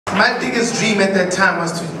My biggest dream at that time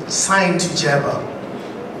was to sign to Jabba,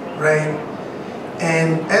 right?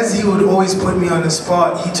 And as he would always put me on the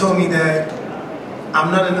spot, he told me that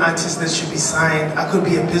I'm not an artist that should be signed. I could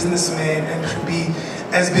be a businessman and should be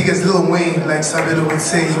as big as Lil Wayne, like Sabedo would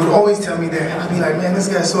say. He would always tell me that, and I'd be like, man, this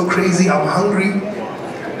guy's so crazy, I'm hungry.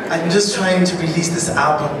 I'm just trying to release this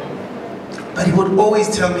album. But he would always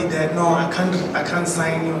tell me that, no, I can't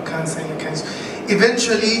sign you, I can't sign you, I can't.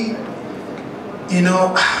 Eventually, you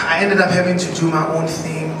know, I ended up having to do my own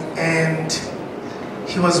thing, and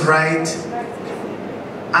he was right.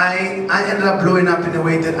 I ended up blowing up in a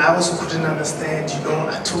way that I also couldn't understand, you know.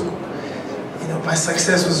 My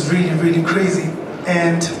success was really, really crazy,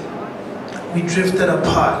 and we drifted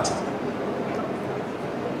apart.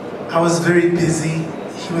 I was very busy,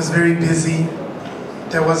 he was very busy.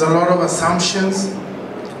 There was a lot of assumptions,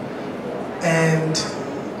 and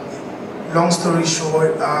long story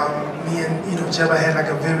short, me and Jabba had like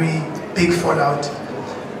a very big fallout.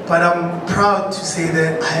 But I'm proud to say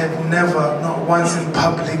that I have never, not once in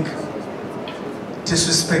public,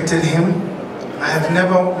 disrespected him. I have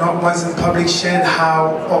never, not once in public, shared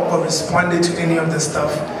how or responded to any of the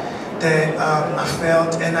stuff that I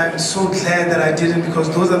felt. And I'm so glad that I didn't, because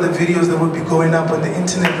those are the videos that would be going up on the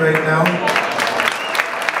internet right now.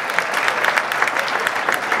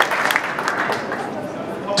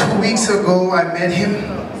 2 weeks ago, I met him,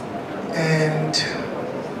 and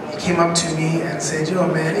he came up to me and said, yo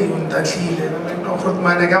man, hey, and I'm like, no,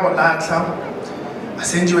 man, I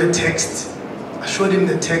sent you a text. I showed him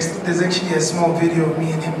the text. There's actually a small video of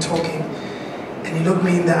me and him talking. And he looked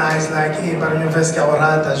me in the eyes like, hey, and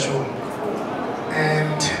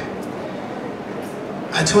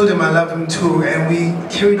I told him I love him too. And we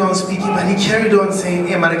carried on speaking, but he carried on saying,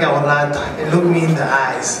 hey, and looked me in the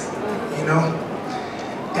eyes, you know?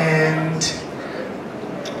 And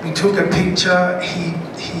we took a picture. He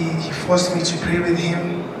forced me to pray with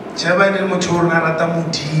him.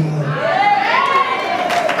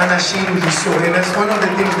 Unashamedly so. And that's one of the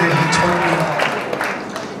things that he told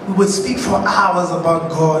me. We would speak for hours about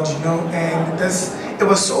God, you know, and it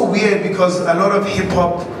was so weird because a lot of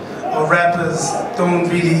hip-hop or rappers don't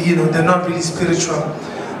really, they're not really spiritual.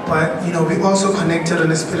 But, we also connected on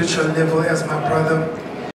a spiritual level as my brother.